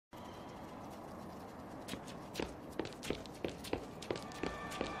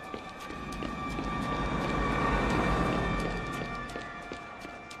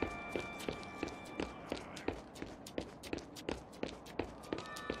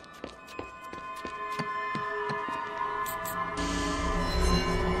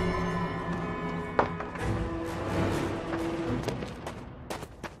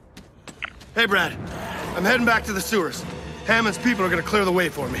Hey, Brad. I'm heading back to the sewers. Hammond's people are gonna clear the way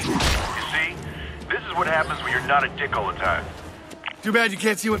for me. You see? This is what happens when you're not a dick all the time. Too bad you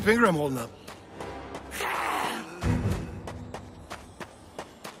can't see what finger I'm holding up.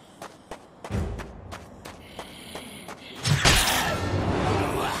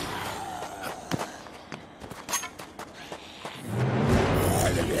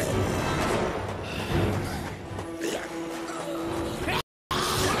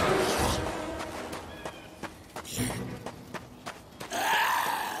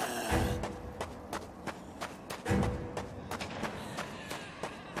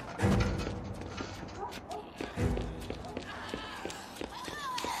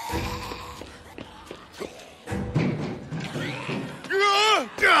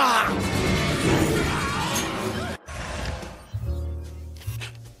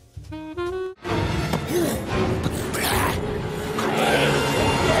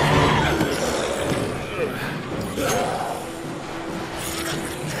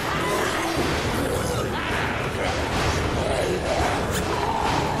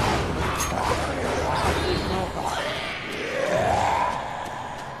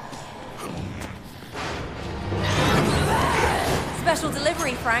 Special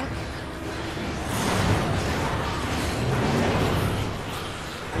delivery, Frank.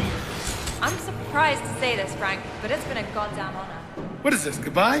 I'm surprised to say this, Frank, but it's been a goddamn honor. What is this,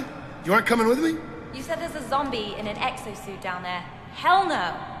 goodbye? You aren't coming with me? You said there's a zombie in an exosuit down there. Hell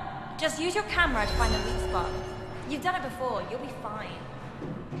no! Just use your camera to find the weak spot. You've done it before, you'll be fine.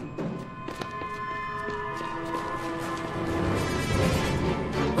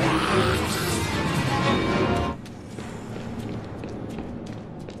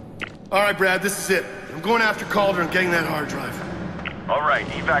 All right, Brad, this is it. I'm going after Calder and getting that hard drive. All right,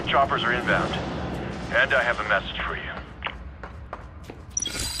 evac choppers are inbound. And I have a message for you.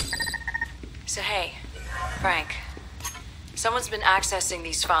 So hey, Frank. Someone's been accessing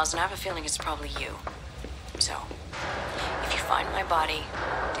these files, and I have a feeling it's probably you. So, if you find my body,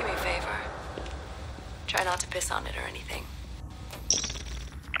 do me a favor. Try not to piss on it or anything.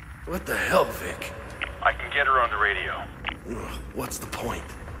 What the hell, Vic? I can get her on the radio. Ugh, what's the point?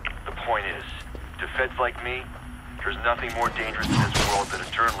 The point is, to feds like me, there's nothing more dangerous in this world than a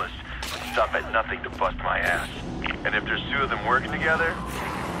journalist who stop at nothing to bust my ass. And if there's two of them working together,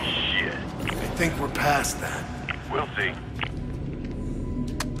 shit. I think we're past that. We'll see.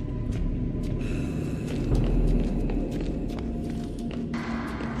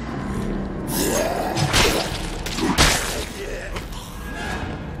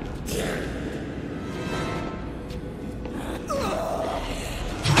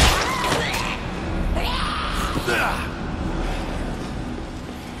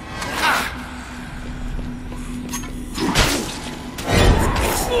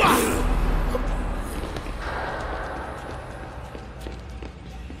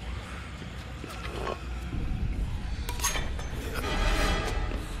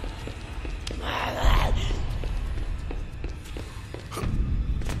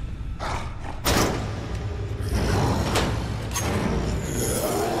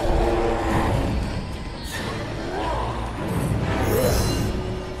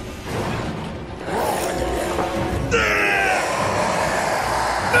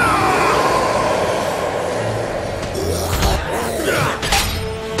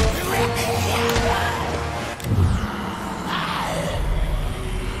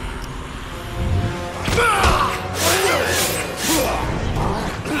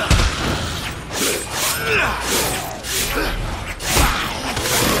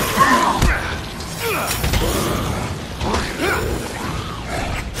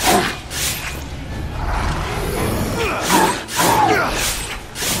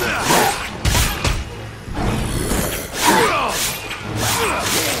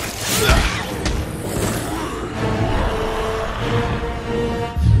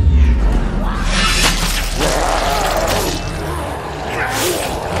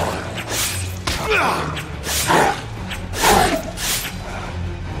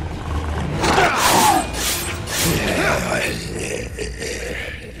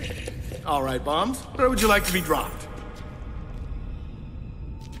 All right, bombs. Where would you like to be dropped?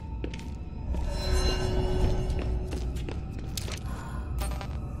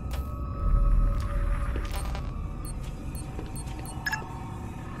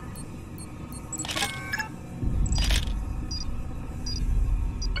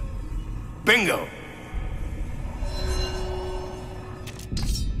 Bingo!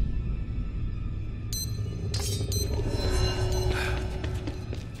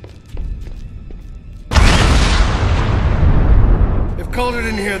 If Calder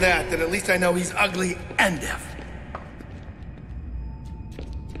didn't hear that, then at least I know he's ugly and deaf.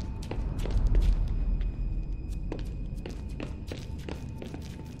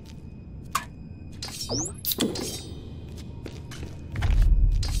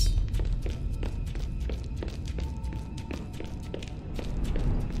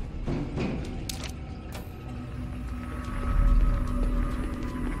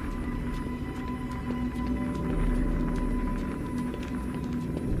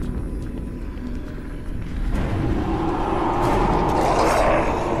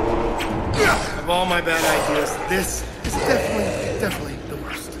 Of all my bad ideas, this is definitely the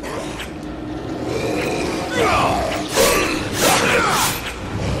worst.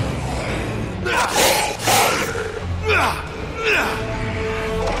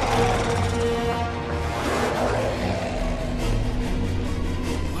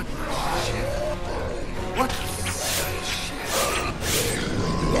 What the shit? What the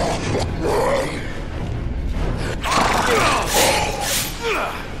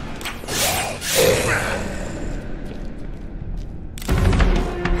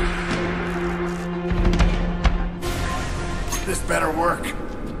This better work.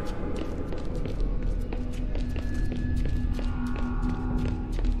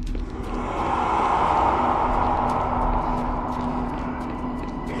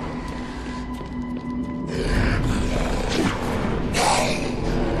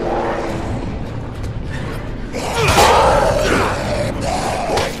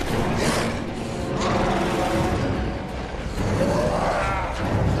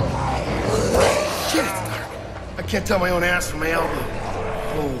 I can't tell my own ass from my elbow.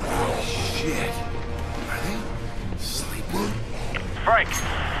 Holy shit. Are they sleeping? Frank,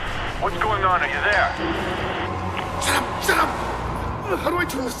 what's going on? Are you there? Shut up! How do I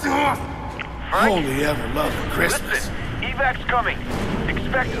turn this thing off? Frank? Holy ever-loving Christmas. Listen, evac's coming.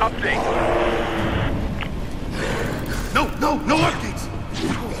 Expect update. No updates!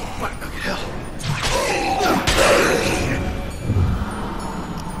 Oh, what the hell?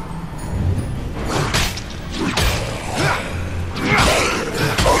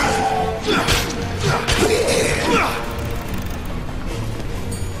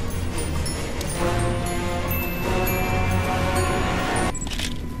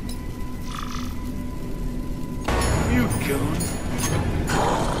 You goon.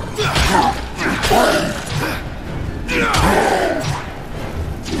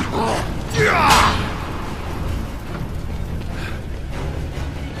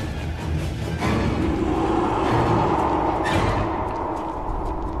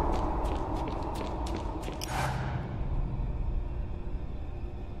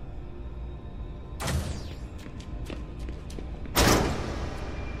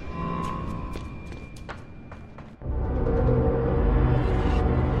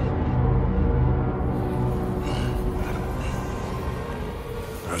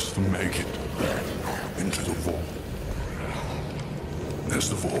 Has to make it into the vault. There's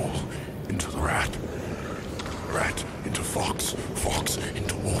the vault into the rat. Rat into fox. Fox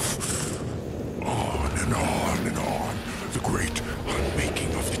into wolf. On and on and on. The great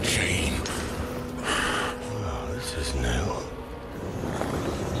unmaking of the chain. Oh, this is new.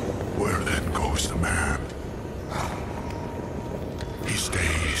 Where then goes the man? He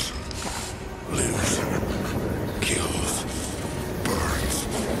stays, lives, kills, burns,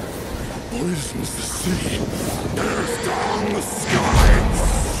 poisons the sea, tears down the sky.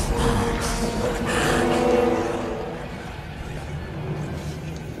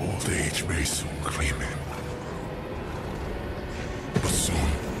 Old age may soon claim him. But soon,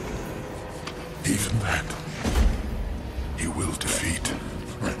 even that, he will defeat.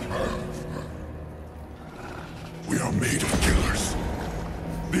 We are made of killers.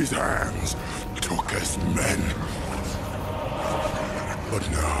 These hands took as men. But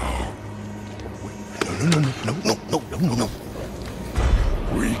now... No.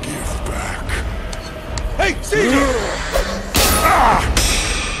 We give back. Hey, Caesar!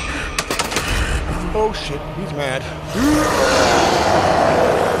 Oh shit, he's mad.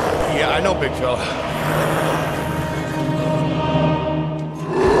 Yeah, I know, big fella.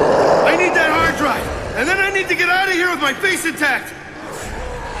 I need that hard drive, and then I need to get out of here with my face intact.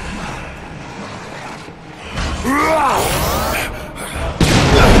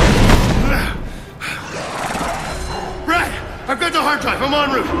 Brad, I've got the hard drive. I'm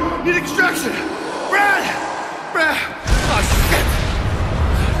en route. Need extraction. Brad! Oh, shit!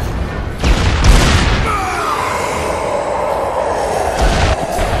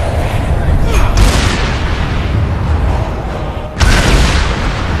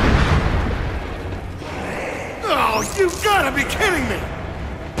 Oh, you gotta be kidding me!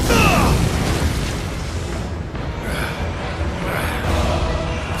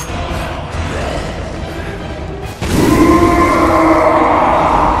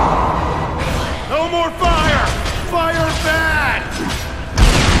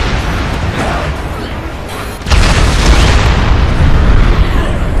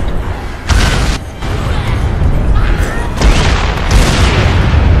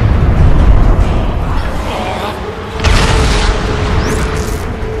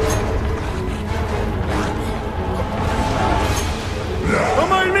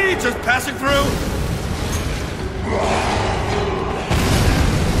 Just passing through?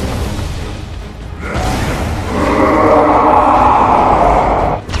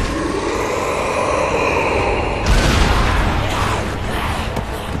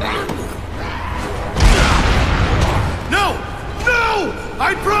 No! No!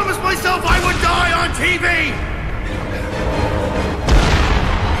 I promised myself I would die on TV!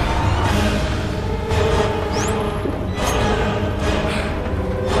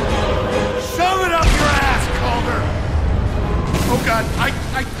 Oh God,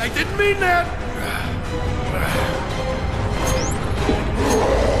 I didn't mean that!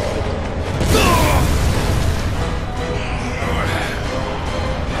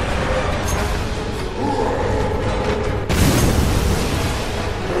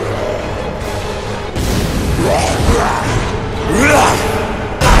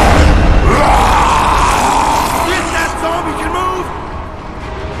 If that zombie can move!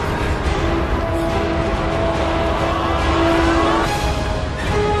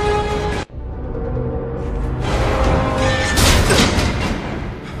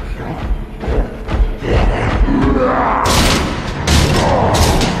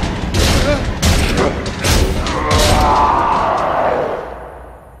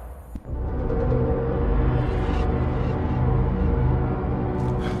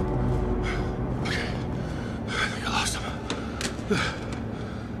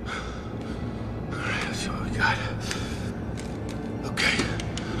 Alright, let's see what we got. Okay.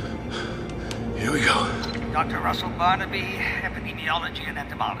 Here we go. Dr. Russell Barnaby, Epidemiology and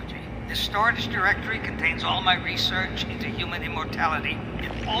Entomology. This storage directory contains all my research into human immortality.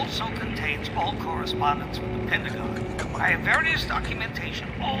 It also contains all correspondence with the Pentagon. I have various documentation,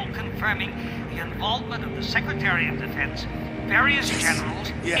 all confirming the involvement of the Secretary of Defense, various generals,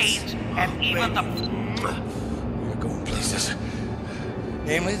 aides, and even the... We're going places.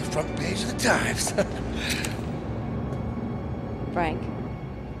 Namely, the front page of the Times. Frank,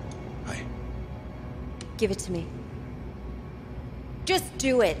 Hi. give it to me. Just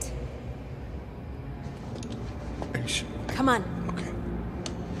do it. Are you sure? Come on. Okay.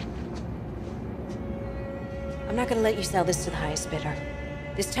 I'm not gonna let you sell this to the highest bidder.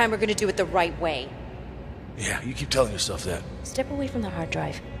 This time we're gonna do it the right way. Yeah, you keep telling yourself that. Step away from the hard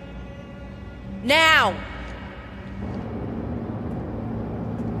drive. Now!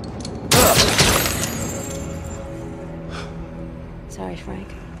 Sorry, Frank.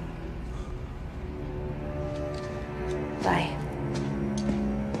 Bye.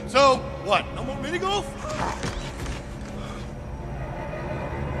 So, what? No more mini golf?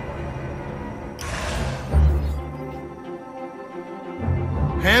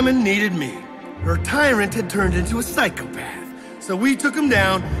 Hammond needed me. Her tyrant had turned into a psychopath. So we took him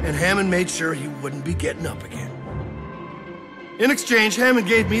down, and Hammond made sure he wouldn't be getting up again. In exchange, Hammond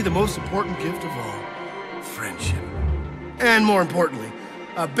gave me the most important gift of all, friendship. And more importantly,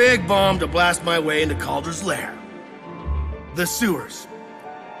 a big bomb to blast my way into Calder's lair. The sewers.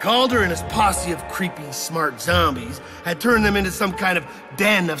 Calder and his posse of creepy, smart zombies had turned them into some kind of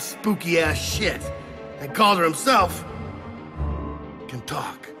den of spooky-ass shit. And Calder himself can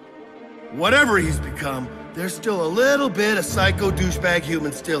talk. Whatever he's become, there's still a little bit of psycho douchebag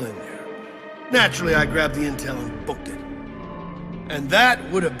human still in there. Naturally, I grabbed the intel and booked it. And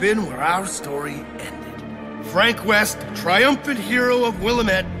that would have been where our story ended. Frank West, triumphant hero of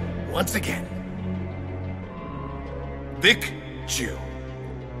Willamette, once again. Vic Jew.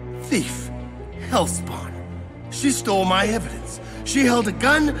 Thief. Hellspawn. She stole my evidence. She held a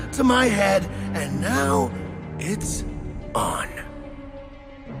gun to my head, and now it's on.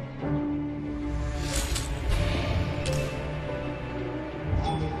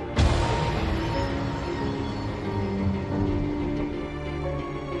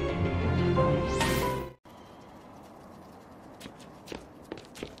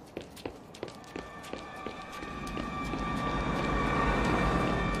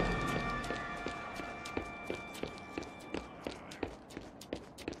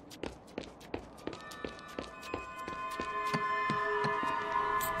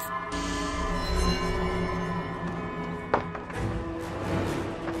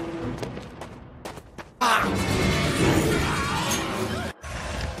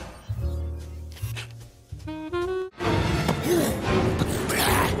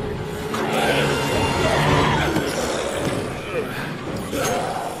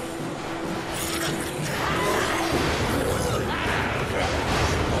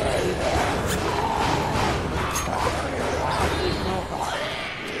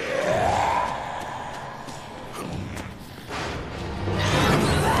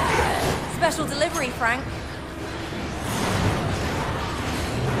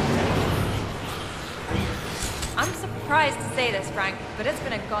 surprised to say this, Frank, but it's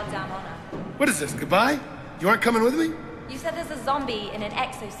been a goddamn honor. What is this, goodbye? You aren't coming with me? You said there's a zombie in an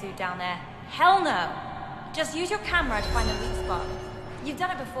exosuit down there. Hell no! Just use your camera to find the weak spot. You've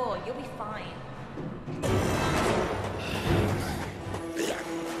done it before, you'll be fine.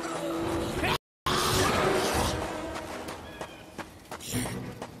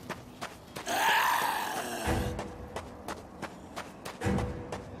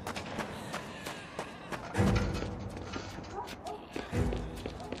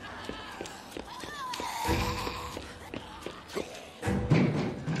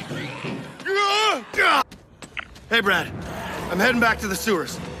 Hey, Brad. I'm heading back to the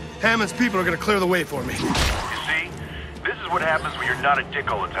sewers. Hammond's people are gonna clear the way for me. You see? This is what happens when you're not a dick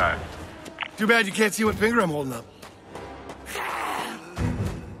all the time. Too bad you can't see what finger I'm holding up.